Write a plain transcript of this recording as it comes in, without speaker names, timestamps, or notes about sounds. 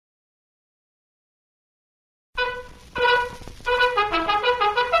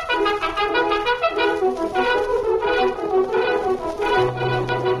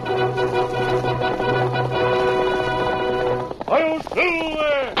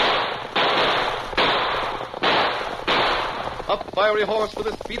A fiery horse with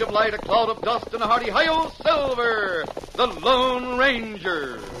the speed of light, a cloud of dust, and a hearty hi-yo, Silver, the Lone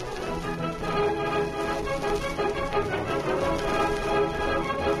Ranger.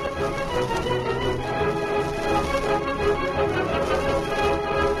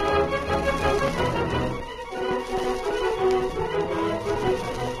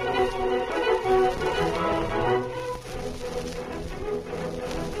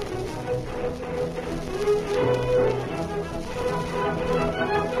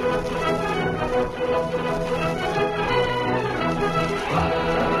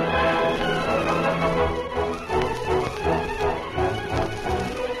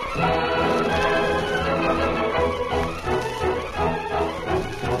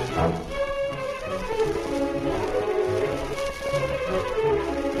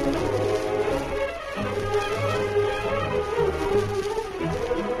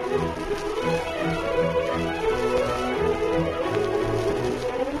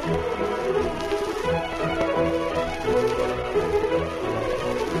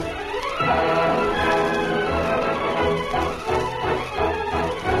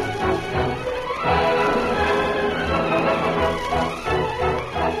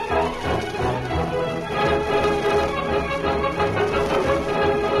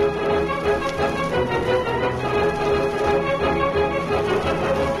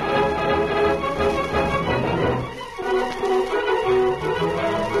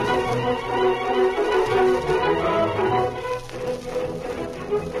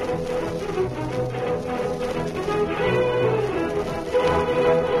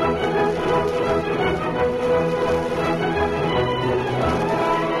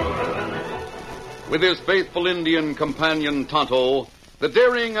 With his faithful Indian companion Tonto, the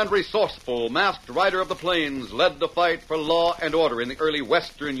daring and resourceful masked rider of the plains led the fight for law and order in the early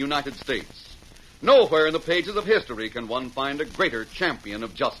western United States. Nowhere in the pages of history can one find a greater champion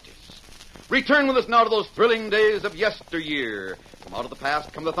of justice. Return with us now to those thrilling days of yesteryear. From out of the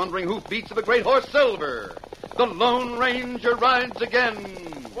past come the thundering hoofbeats of the great horse Silver. The Lone Ranger rides again.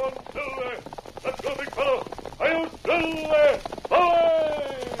 Come on, Silver. Let's go, big fellow. Hi-yo, Silver. Away!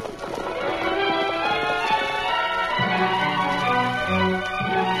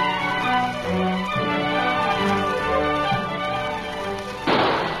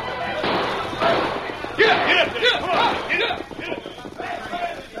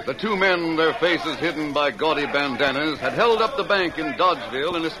 The two men, their faces hidden by gaudy bandanas, had held up the bank in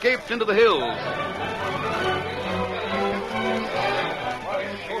Dodgeville and escaped into the hills.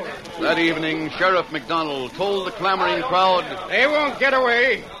 That evening, Sheriff McDonald told the clamoring crowd, "They won't get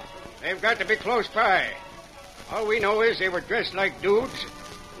away. They've got to be close by. All we know is they were dressed like dudes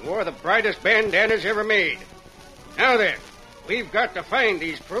and wore the brightest bandanas ever made. Now then, we've got to find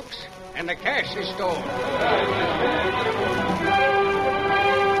these crooks and the cash they stole."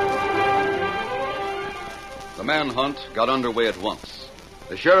 The manhunt got underway at once.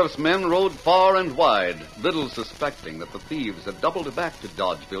 The sheriff's men rode far and wide, little suspecting that the thieves had doubled back to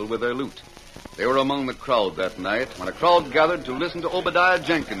Dodgeville with their loot. They were among the crowd that night when a crowd gathered to listen to Obidiah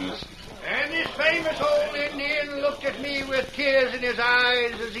Jenkins. And this famous old Indian looked at me with tears in his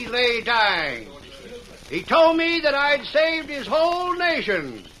eyes as he lay dying. He told me that I'd saved his whole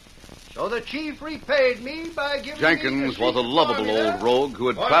nation. So the chief repaid me by giving Jenkins me was a lovable old rogue who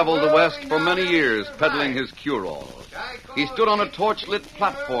had traveled the West for many years peddling his cure-all. He stood on a torch-lit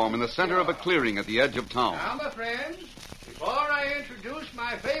platform in the center of a clearing at the edge of town. Now, my friends, before I introduce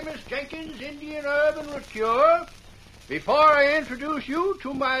my famous Jenkins Indian Herb and Root Cure, before I introduce you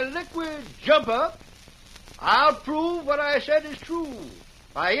to my liquid jump-up, I'll prove what I said is true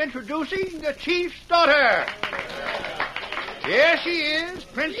by introducing the chief's daughter. Here she is,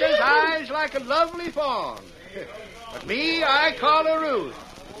 Princess Eyes like a lovely fawn. But me, I call her Ruth.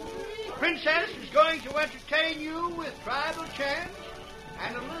 The princess is going to entertain you with tribal chants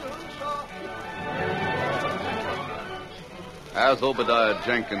and a little soft. As Obidiah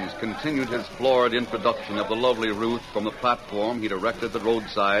Jenkins continued his florid introduction of the lovely Ruth from the platform he'd erected at the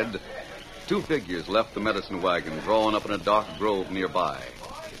roadside, two figures left the medicine wagon drawn up in a dark grove nearby.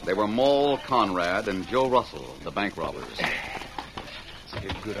 They were Moll Conrad and Joe Russell, the bank robbers. Let's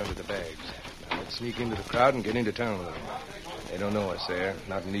get good under the bags. Now let's sneak into the crowd and get into town with them. They don't know us there,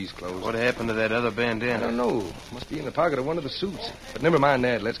 not in these clothes. What happened to that other I bandana? don't know. Must be in the pocket of one of the suits. But never mind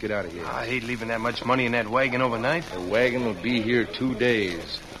that. Let's get out of here. I hate leaving that much money in that wagon overnight. The wagon will be here 2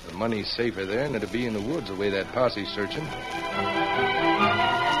 days. The money's safer there than it'll be in the woods the way that posse's searching.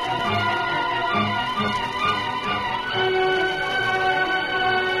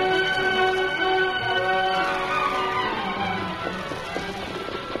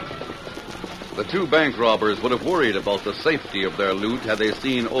 The two bank robbers would have worried about the safety of their loot had they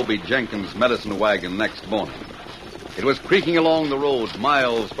seen Obie Jenkins' medicine wagon next morning. It was creaking along the road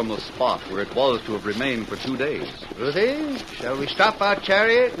miles from the spot where it was to have remained for 2 days. Ruthie, shall we stop our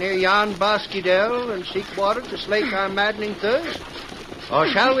chariot near yon bosky dell and seek water to slake our maddening thirst? Or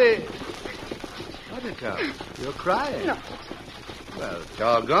shall we... What it come? You're crying. No. Well,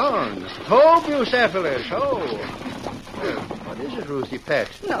 doggone. Oh, Bucephalus, oh. Well, what is it, Ruthie, pet?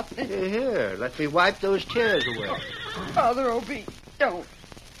 Nothing. Here, let me wipe those tears away. Father Obie, don't.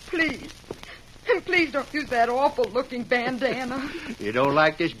 Please. And please don't use that awful-looking bandana. You don't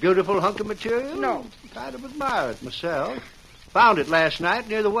like this beautiful hunk of material? No. Kind of admire it myself. Found it last night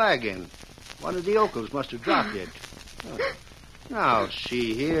near the wagon. One of the yokels must have dropped it. Oh. Now,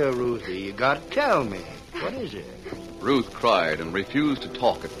 see here, Ruthie, you got to tell me. What is it? Ruth cried and refused to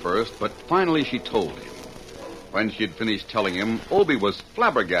talk at first, but finally she told him. When she had finished telling him, Obie was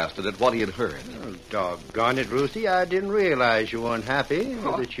flabbergasted at what he had heard. Oh, doggone it, Ruthie, I didn't realize you weren't happy,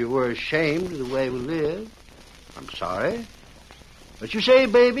 or that you were ashamed of the way we live. I'm sorry. But you say,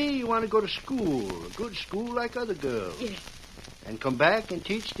 baby, you want to go to school, a good school like other girls. Yes. And come back and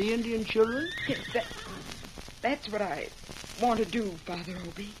teach the Indian children? Yes, that's what I want to do, Father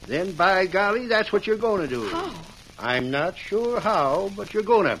Obie. Then, by golly, that's what you're going to do. How? I'm not sure how, but you're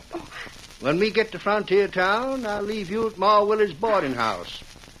going to. Oh. When we get to Frontier Town, I'll leave you at Ma Willard's boarding house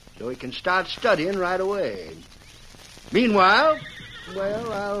so he can start studying right away. Meanwhile,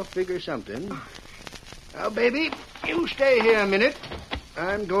 well, I'll figure something. Now, baby, you stay here a minute.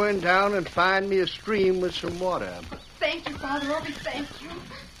 I'm going down and find me a stream with some water. Thank you, Father Obie, thank you.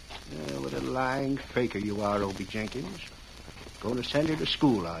 What a lying faker you are, Obie Jenkins. Going to send her to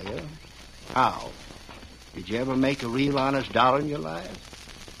school, are you? How? Did you ever make a real honest dollar in your life?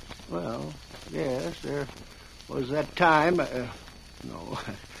 Well, yes, there was that time. No,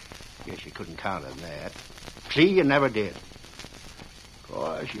 guess you couldn't count on that. See, you never did. Of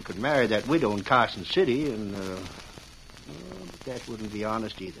course, you could marry that widow in Carson City, and but that wouldn't be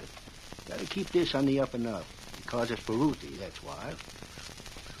honest either. Got to keep this on the up and up, because it's for Ruthie, that's why.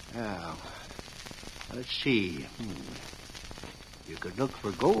 Now, let's see. You could look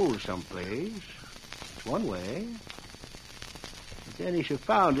for gold someplace. It's one way. But then if you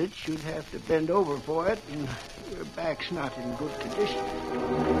found it, you'd have to bend over for it, and your back's not in good condition.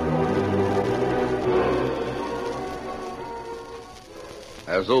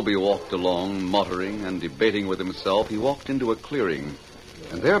 As Obie walked along, muttering and debating with himself, he walked into a clearing.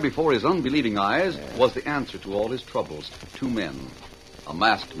 And there before his unbelieving eyes was the answer to all his troubles. 2 men. A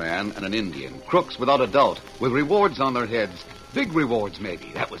masked man and an Indian. Crooks without a doubt, with rewards on their heads. Big rewards, maybe.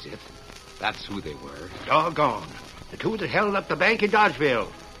 That was it. That's who they were. Doggone. The two that held up the bank in Dodgeville.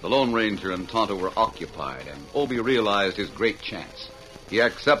 The Lone Ranger and Tonto were occupied, and Obie realized his great chance. He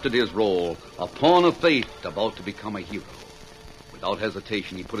accepted his role, a pawn of faith about to become a hero. Without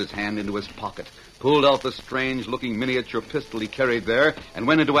hesitation, he put his hand into his pocket, pulled out the strange-looking miniature pistol he carried there, and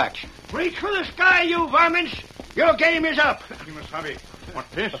went into action. Reach for the sky, you varmints! Your game is up. Kimasabi,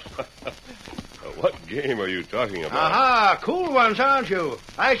 what's this? What game are you talking about? Aha, cool ones, aren't you?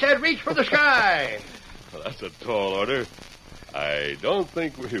 I said reach for the sky. Well, that's a tall order. I don't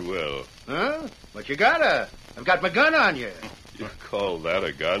think we will. Huh? But you gotta. I've got my gun on you. You call that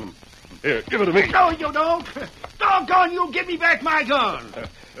a gun? Here, give it to me. No, you don't. Doggone, you give me back my gun.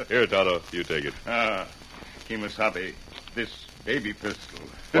 Here, Tonto, you take it. Kimasabi, this baby pistol.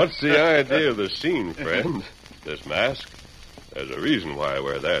 What's the idea of the scene, friend? This mask? There's a reason why I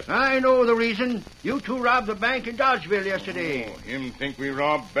wear that. I know the reason. You two robbed the bank in Dodgeville yesterday. Oh, him think we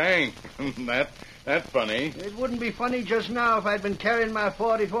robbed bank. That's funny. It wouldn't be funny just now if I'd been carrying my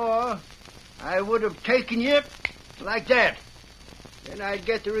 .44. I would have taken you like that. Then I'd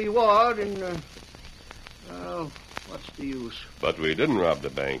get the reward and, well, what's the use? But we didn't rob the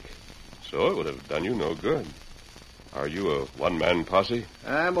bank, so it would have done you no good. Are you a one-man posse?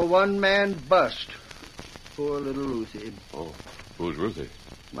 I'm a one-man bust. Poor little Ruthie. Oh, who's Ruthie?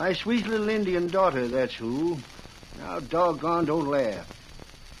 My sweet little Indian daughter, that's who. Now, doggone, don't laugh.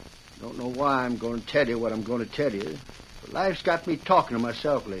 Don't know why I'm going to tell you what I'm going to tell you. But life's got me talking to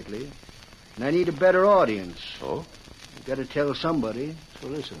myself lately. And I need a better audience. Oh? I've got to tell somebody, so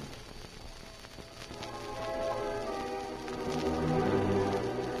listen.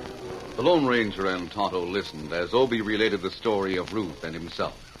 The Lone Ranger and Tonto listened as Obie related the story of Ruth and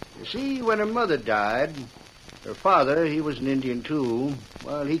himself. You see, when her mother died, her father, he was an Indian too.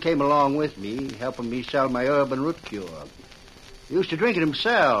 Well, he came along with me, helping me sell my urban root cure. He used to drink it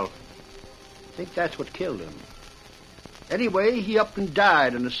himself. I think that's what killed him. Anyway, he up and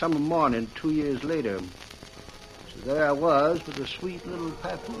died on a summer morning 2 years later. So there I was with a sweet little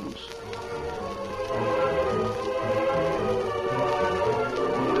papoose.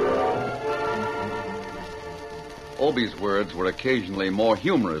 Obi's words were occasionally more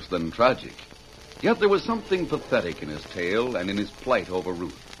humorous than tragic. Yet there was something pathetic in his tale and in his plight over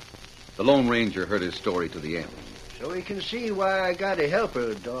Ruth. The Lone Ranger heard his story to the end. So you can see why I got to help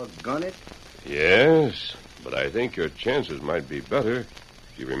her, doggone it. Yes, but I think your chances might be better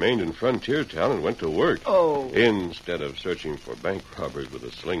if you remained in Frontier Town and went to work. Oh. Instead of searching for bank robbers with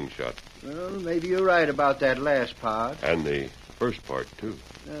a slingshot. Well, maybe you're right about that last part. And the first part, too.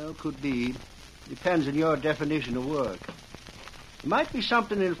 Well, could be. Depends on your definition of work. There might be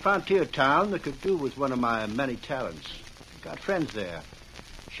something in Frontier Town that could do with one of my many talents. Got friends there.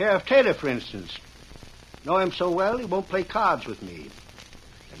 Sheriff Taylor, for instance. Know him so well, he won't play cards with me.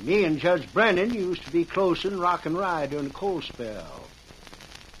 And me and Judge Brennan used to be close in rock and ride during the cold spell.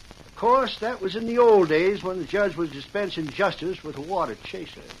 Of course, that was in the old days when the judge was dispensing justice with a water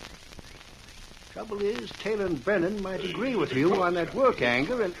chaser. Trouble is, Taylor and Brennan might agree with you on that work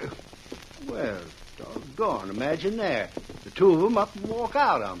angle and... Well, doggone, imagine that. The two of them up and walk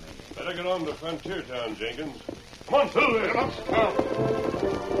out on me. Better get on to Frontier Town, Jenkins. Come on, Silver. Get up, Scout.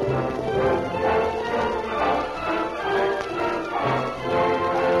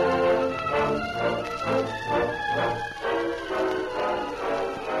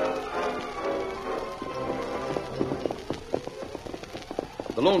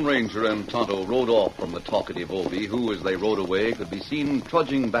 The Lone Ranger and Tonto rode off from the talkative Obi, who, as they rode away, could be seen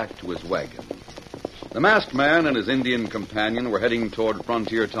trudging back to his wagon. The masked man and his Indian companion were heading toward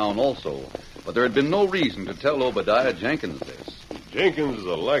Frontier Town also, but there had been no reason to tell Obidiah Jenkins this. Jenkins is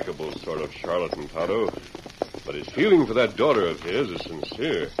a likable sort of charlatan, Tonto. But his feeling for that daughter of his is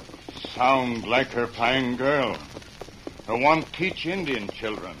sincere. Sound like her fine girl. Her want teach Indian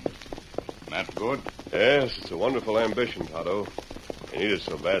children. That good? Yes, it's a wonderful ambition, Tonto. They need it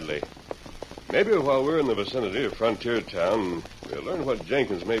so badly. Maybe while we're in the vicinity of Frontier Town, we'll learn what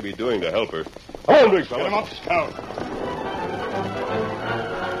Jenkins may be doing to help her. Come on, big fella. Get him up, Scout.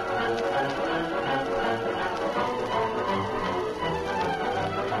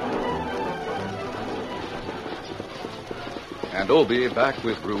 And Obi, back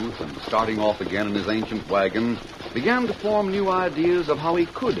with Ruth and starting off again in his ancient wagon, began to form new ideas of how he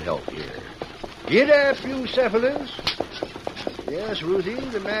could help here. Get up, you cephalus. Yes, Ruthie,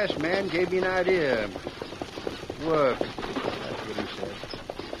 the masked man gave me an idea. Work. That's what he said.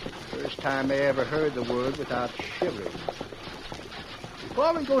 First time I ever heard the word without shivering.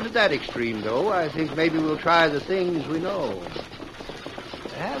 Before we go to that extreme, though, I think maybe we'll try the things we know.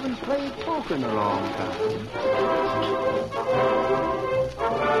 I haven't played poker in a long time.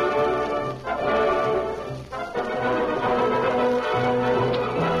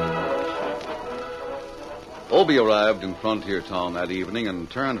 Obi arrived in Frontier Town that evening and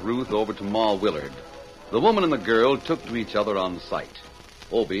turned Ruth over to Ma Willard. The woman and the girl took to each other on sight.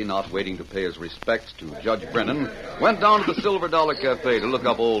 Obi, not waiting to pay his respects to Judge Brennan, went down to the Silver Dollar Cafe to look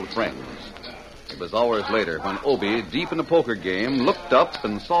up old friends. It was hours later when Obi, deep in the poker game, looked up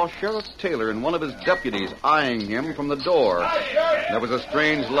and saw Sheriff Taylor and one of his deputies eyeing him from the door. There was a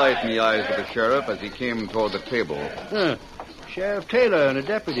strange light in the eyes of the sheriff as he came toward the table. Sheriff Taylor and a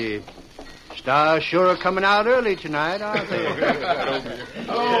deputy. Stars sure are coming out early tonight, aren't they?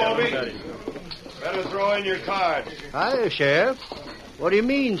 Hello, Obi. Better throw in your cards. Hi, Sheriff. What do you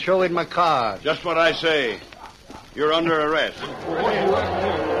mean, throw in my card? Just what I say. You're under arrest.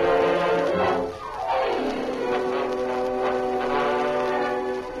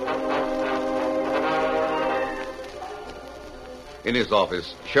 In his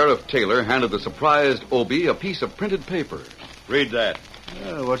office, Sheriff Taylor handed the surprised Obi a piece of printed paper. Read that.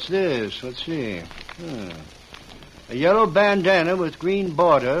 Oh, what's this? Let's see. A yellow bandana with green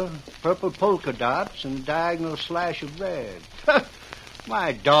border, purple polka dots, and a diagonal slash of red.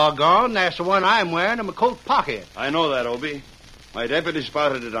 My doggone, that's the one I'm wearing in my coat pocket. I know that, Obi. My deputy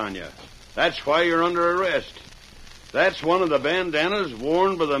spotted it on you. That's why you're under arrest. That's one of the bandanas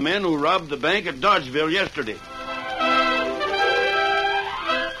worn by the men who robbed the bank at Dodgeville yesterday.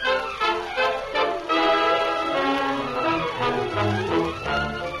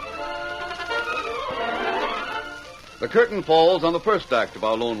 The curtain falls on the first act of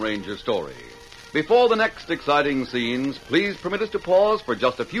our Lone Ranger story. Before the next exciting scenes, please permit us to pause for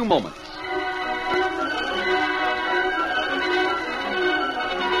just a few moments.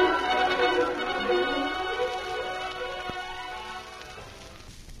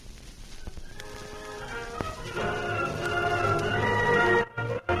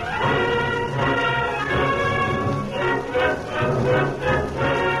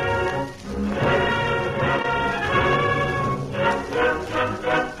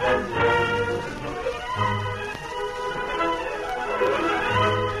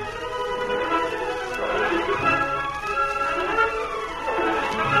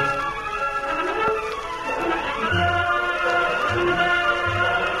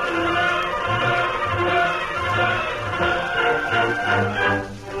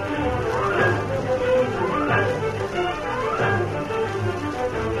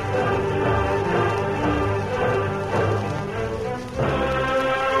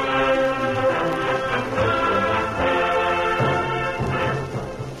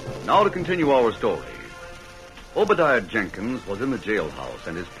 Now to continue our story. Obidiah Jenkins was in the jailhouse,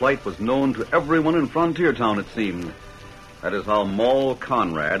 and his plight was known to everyone in Frontier Town, it seemed. That is how Maul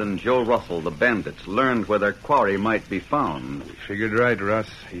Conrad and Joe Russell, the bandits, learned where their quarry might be found. Figured right, Russ.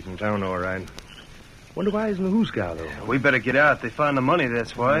 He's in town all right. Wonder why he's in the Hoosgow, though. We better get out. They find the money,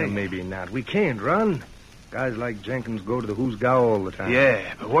 that's why. Well, maybe not. We can't run. Guys like Jenkins go to the Hoosgow all the time.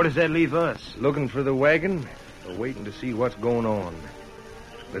 Yeah, but where does that leave us? Looking for the wagon or waiting to see what's going on.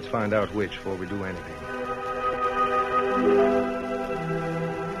 Let's find out which before we do anything.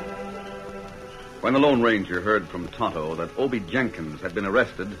 When the Lone Ranger heard from Tonto that Obie Jenkins had been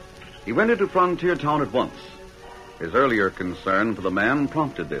arrested, he went into Frontier Town at once. His earlier concern for the man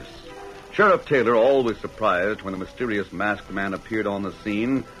prompted this. Sheriff Taylor, always surprised when the mysterious masked man appeared on the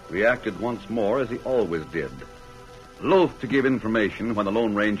scene, reacted once more as he always did. Loath to give information when the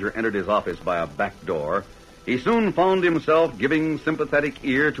Lone Ranger entered his office by a back door, he soon found himself giving sympathetic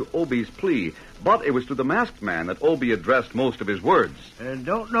ear to Obie's plea, but it was to the masked man that Obie addressed most of his words.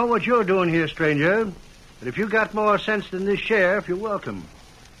 Don't know what you're doing here, stranger, but if you got more sense than this sheriff, you're welcome.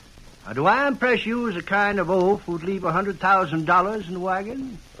 Now, do I impress you as a kind of oaf who'd leave $100,000 in the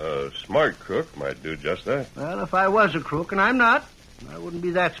wagon? A smart crook might do just that. Well, if I was a crook, and I'm not, I wouldn't be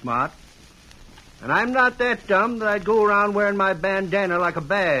that smart. And I'm not that dumb that I'd go around wearing my bandana like a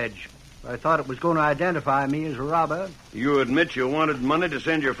badge. I thought it was going to identify me as a robber. You admit you wanted money to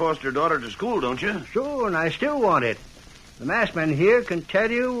send your foster daughter to school, don't you? Sure, and I still want it. The masked man here can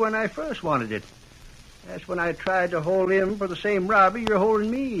tell you when I first wanted it. That's when I tried to hold him for the same robbery you're holding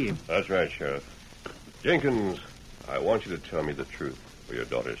me. That's right, Sheriff. Jenkins, I want you to tell me the truth for your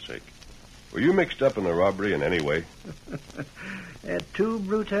daughter's sake. Were you mixed up in the robbery in any way? That too,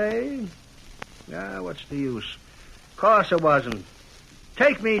 Brute? What's the use? Course I wasn't.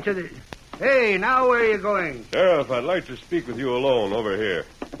 Take me to the... Hey, now where are you going? Sheriff, I'd like to speak with you alone over here.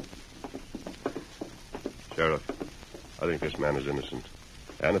 Sheriff, I think this man is innocent.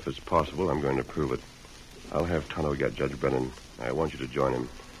 And if it's possible, I'm going to prove it. I'll have Tonto get Judge Brennan. I want you to join him.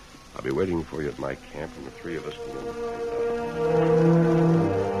 I'll be waiting for you at my camp, and the three of us can...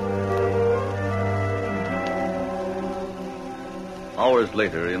 Hours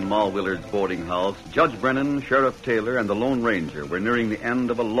later, in Ma Willard's boarding house, Judge Brennan, Sheriff Taylor, and the Lone Ranger were nearing the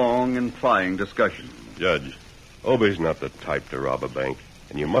end of a long and trying discussion. Judge, Obie's not the type to rob a bank,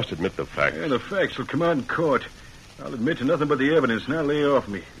 and you must admit the facts. Yeah, the facts will come out in court. I'll admit to nothing but the evidence, now lay off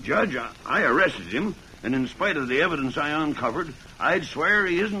me. Judge, I arrested him, and in spite of the evidence I uncovered, I'd swear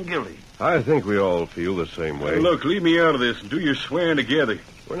he isn't guilty. I think we all feel the same way. Hey, look, leave me out of this and do your swearing together.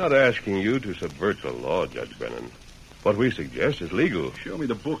 We're not asking you to subvert the law, Judge Brennan. What we suggest is legal. Show me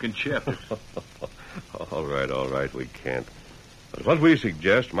the book and chapter. All right, we can't. But what we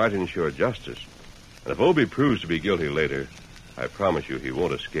suggest might ensure justice. And if Obie proves to be guilty later, I promise you he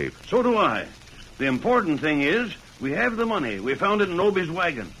won't escape. So do I. The important thing is we have the money. We found it in Obie's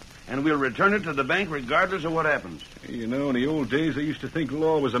wagon. And we'll return it to the bank regardless of what happens. You know, in the old days, I used to think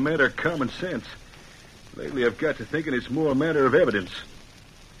law was a matter of common sense. Lately, I've got to thinking it's more a matter of evidence.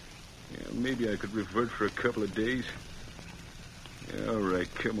 Yeah, maybe I could revert for a couple of days. Yeah, all right,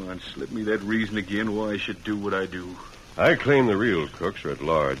 come on. Slip me that reason again why I should do what I do. I claim the real crooks are at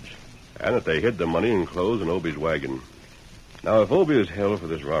large, and that they hid the money and clothes in Obie's wagon. Now, if Obie is held for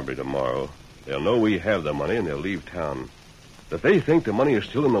this robbery tomorrow, they'll know we have the money and they'll leave town. If they think the money is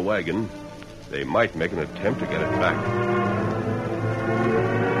still in the wagon, they might make an attempt to get it back.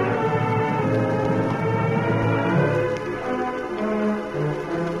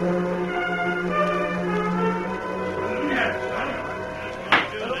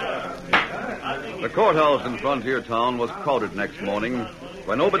 The courthouse in Frontier Town was crowded next morning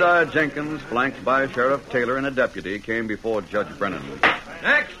when Obidiah Jenkins, flanked by Sheriff Taylor and a deputy, came before Judge Brennan.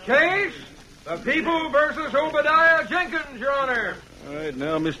 Next case, the people versus Obidiah Jenkins, Your Honor. All right,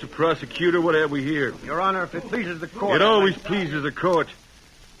 now, Mr. Prosecutor, what have we here? Your Honor, if it pleases the court... It always pleases the court.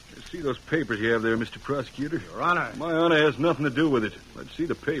 See those papers you have there, Mr. Prosecutor? Your Honor. My honor has nothing to do with it. Let's see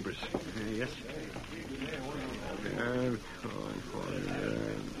the papers. Yes.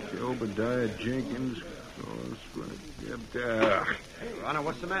 Obidiah Jenkins. Your Honor,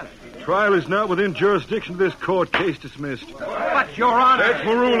 what's the matter? Trial is not within jurisdiction of this court. Case dismissed. What, Your Honor? That's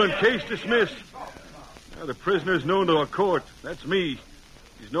my ruling. Case dismissed. Now, the prisoner is known to our court. That's me.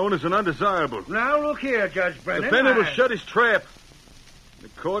 He's known as an undesirable. Now, look here, Judge Brennan. The defendant will shut his trap. The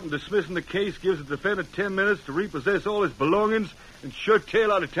court, in dismissing the case, gives the defendant 10 minutes to repossess all his belongings and shirt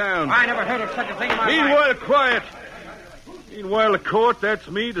tail out of town. I never heard of such a thing in my life. Meanwhile, quiet. Meanwhile, the court, that's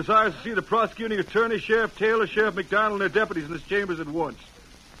me, desires to see the prosecuting attorney, Sheriff Taylor, Sheriff McDonald, and their deputies in his chambers at once.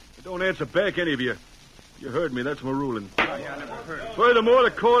 Don't answer back, any of you. You heard me. That's my ruling. Furthermore,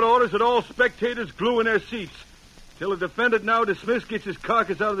 the court orders that all spectators glue in their seats till the defendant now dismissed gets his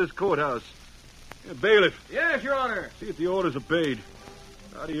carcass out of this courthouse. Bailiff. Yes, Your Honor. See if the order's obeyed.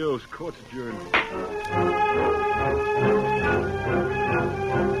 Adios. Court's adjourned.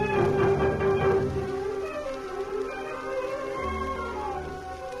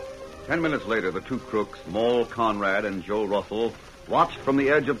 10 minutes later, the two crooks, Moll Conrad and Joe Russell, watched from the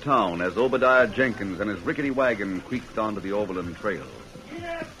edge of town as Obidiah Jenkins and his rickety wagon creaked onto the Overland Trail.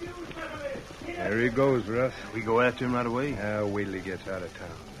 There he goes, Russ. We go after him right away? Wait till he gets out of town.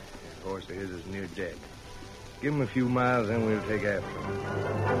 That horse of his is near dead. Give him a few miles, then we'll take after him.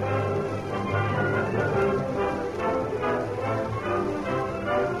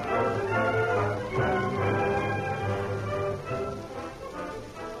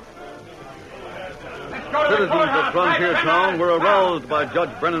 Citizens of Frontier Town were aroused by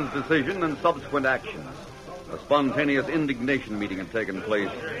Judge Brennan's decision and subsequent actions. A spontaneous indignation meeting had taken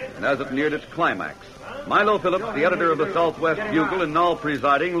place, and as it neared its climax, Milo Phillips, the editor of the Southwest Bugle and now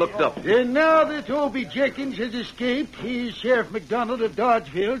presiding, looked up. And now that Obie Jenkins has escaped, he's Sheriff McDonald of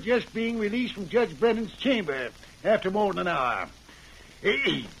Dodgeville, just being released from Judge Brennan's chamber after more than an hour.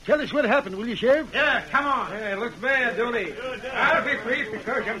 Hey, tell us what happened, will you, Sheriff? Yeah, come on. It looks bad, don't it? I'll be brief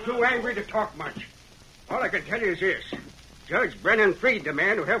because I'm too angry to talk much. All I can tell you is this. Judge Brennan freed the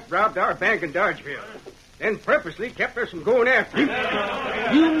man who helped rob our bank in Dodgeville, then purposely kept us from going after him.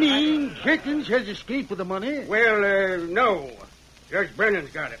 You mean Jenkins has escaped with the money? Well, no. Judge Brennan's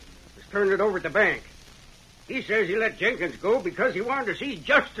got it. He's turned it over at the bank. He says he let Jenkins go because he wanted to see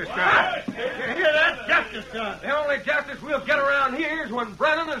justice done. Hear that? Justice done. The only justice we'll get around here is when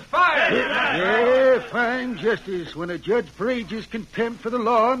Brennan is fired. Yeah, fine justice when a judge parades his contempt for the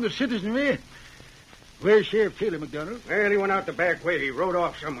law and the citizenry. Where's Sheriff Taylor, McDonald? Well, he went out the back way. He rode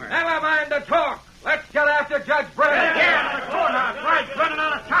off somewhere. Never mind the talk. Let's get after Judge Brennan. Yeah, the courthouse. Right, running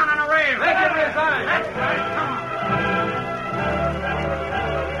out of town on a rail. Make him resign. That's right. Come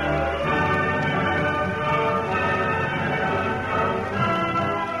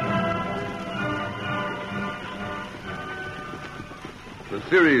on. The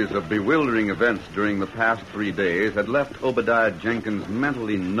series of bewildering events during the past 3 days had left Obidiah Jenkins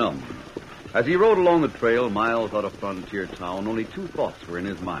mentally numb. As he rode along the trail miles out of Frontier Town, only two thoughts were in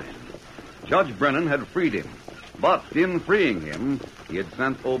his mind. Judge Brennan had freed him, but in freeing him, he had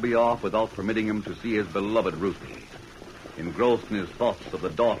sent Obie off without permitting him to see his beloved Ruthie. Engrossed in his thoughts of the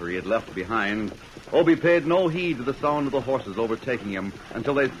daughter he had left behind, Obie paid no heed to the sound of the horses overtaking him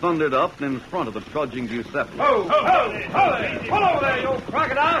until they thundered up and in front of the trudging Giuseppe. Ho, ho, ho, pull over there, you old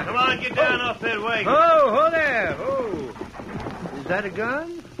crocodile. Come on, get down off that wagon. Oh, there. Oh. Is that a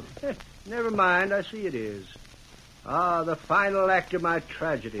gun? Never mind, I see it is. Ah, the final act of my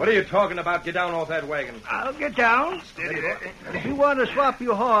tragedy. What are you talking about? Get down off that wagon. I'll get down. Steady there. If you want to swap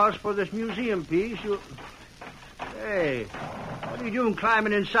your horse for this museum piece, you... Hey, what are you doing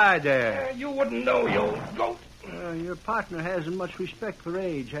climbing inside there? You wouldn't know, you old goat. Your partner hasn't much respect for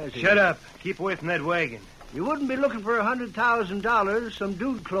age, has he? Shut up. Keep away from that wagon. You wouldn't be looking for $100,000, some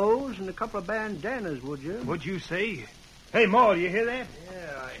dude clothes, and a couple of bandanas, would you? What'd you say? Hey, Maul, you hear that?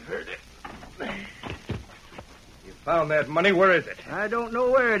 Yeah, I heard it. You found that money. Where is it? I don't know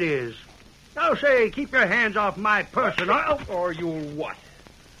where it is. Now, say, keep your hands off my person. Or you'll what?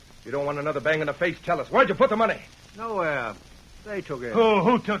 You don't want another bang in the face? Tell us. Where'd you put the money? Nowhere. They took it.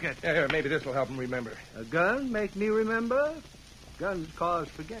 Who took it? Here, maybe this will help him remember. A gun make me remember? Guns cause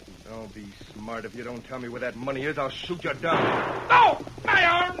forgetting. Don't be smart. If you don't tell me where that money is, I'll shoot you down. No! My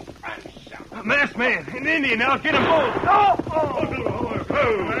arm! Masked man, an Indian. Now get them both. No!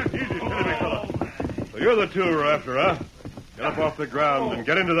 So you're the two we're after, huh? Get up off the ground and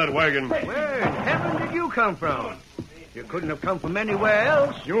get into that wagon. Where in heaven did you come from? You couldn't have come from anywhere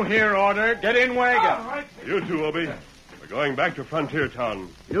else. You hear order. Get in wagon. You two, Obie. We're going back to Frontier Town.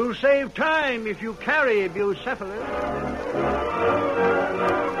 You'll save time if you carry Bucephalus.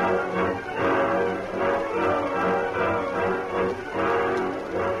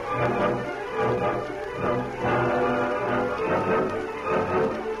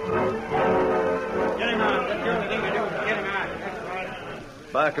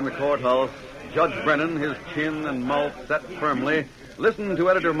 Back in the courthouse, Judge Brennan, his chin and mouth set firmly, listened to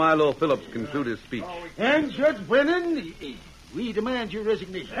Editor Milo Phillips conclude his speech. And, Judge Brennan, we demand your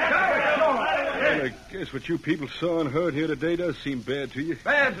resignation. Well, I guess what you people saw and heard here today does seem bad to you.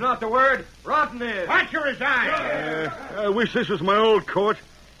 Bad's not the word. Rotten is. Why don't you resign? I wish this was my old court.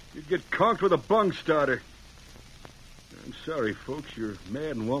 You'd get conked with a bung starter. I'm sorry, folks. You're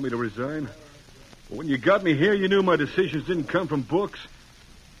mad and want me to resign. But when you got me here, you knew my decisions didn't come from books.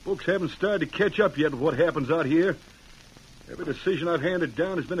 Folks haven't started to catch up yet with what happens out here. Every decision I've handed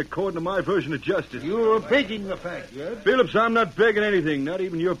down has been according to my version of justice. You're begging the fact, Judge. Phillips, I'm not begging anything, not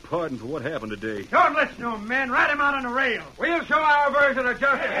even your pardon for what happened today. Don't listen to him, man. Ride him out on the rail. We'll show our version of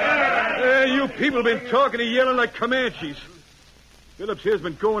justice. You people have been talking and yelling like Comanches. Phillips here's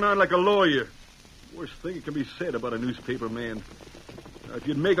been going on like a lawyer. Worst thing that can be said about a newspaper man. Now, if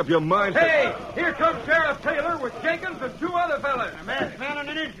you'd make up your mind... Hey, here comes Sheriff Taylor with Jenkins and 2 other fellas. A masked man and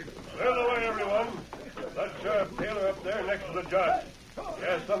an Indian. Clear the way, everyone. That's Sheriff Taylor up there next to the judge. He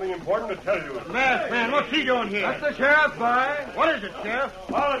has something important to tell you. Masked man, what's he doing here? That's the sheriff, boy. What is it, Sheriff?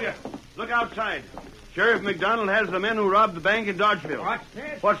 All of you, look outside. Sheriff McDonald has the men who robbed the bank in Dodgeville. What's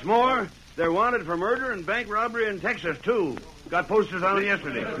that? What's more, they're wanted for murder and bank robbery in Texas, too. Got posters on it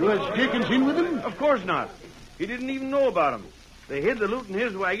yesterday. Was Jenkins in with him? Of course not. He didn't even know about them. They hid the loot in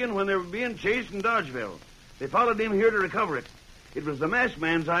his wagon when they were being chased in Dodgeville. They followed him here to recover it. It was the masked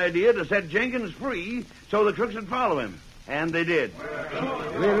man's idea to set Jenkins free so the crooks would follow him. And they did.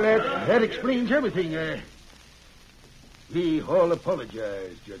 Well, that explains everything. We all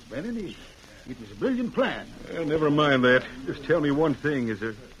apologize, Judge Brennan. It was a brilliant plan. Well, never mind that. Just tell me one thing. Is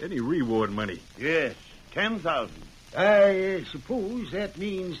there any reward money? Yes, 10,000. I suppose that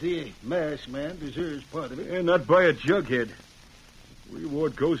means the masked man deserves part of it. And not by a jughead.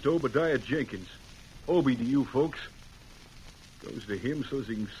 Reward goes to Obidiah Jenkins. Obie to you folks. Goes to him so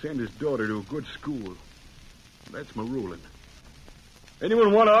he can send his daughter to a good school. That's my ruling.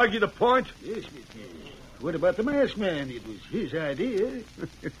 Anyone want to argue the point? Yes, but what about the masked man? It was his idea.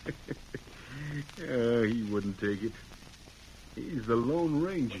 He wouldn't take it. He's the Lone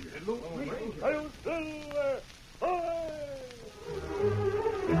Ranger.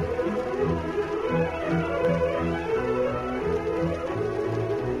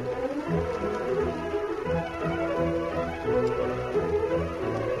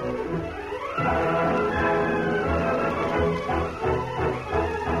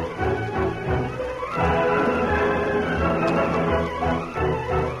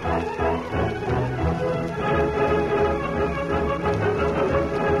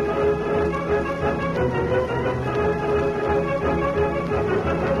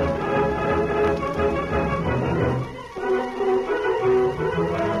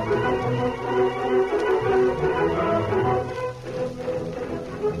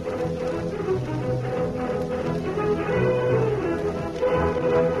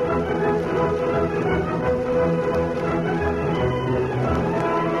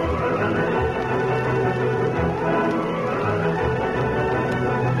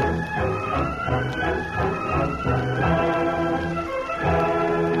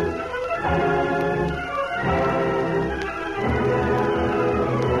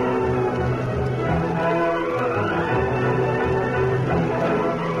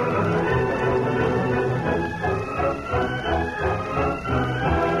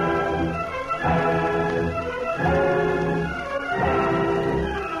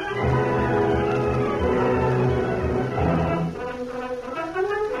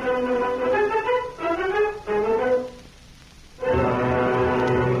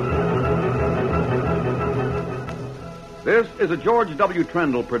 This is a George W.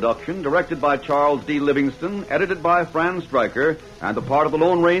 Trendle production, directed by Charles D. Livingston, edited by Fran Stryker, and the part of the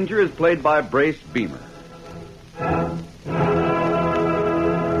Lone Ranger is played by Brace Beamer.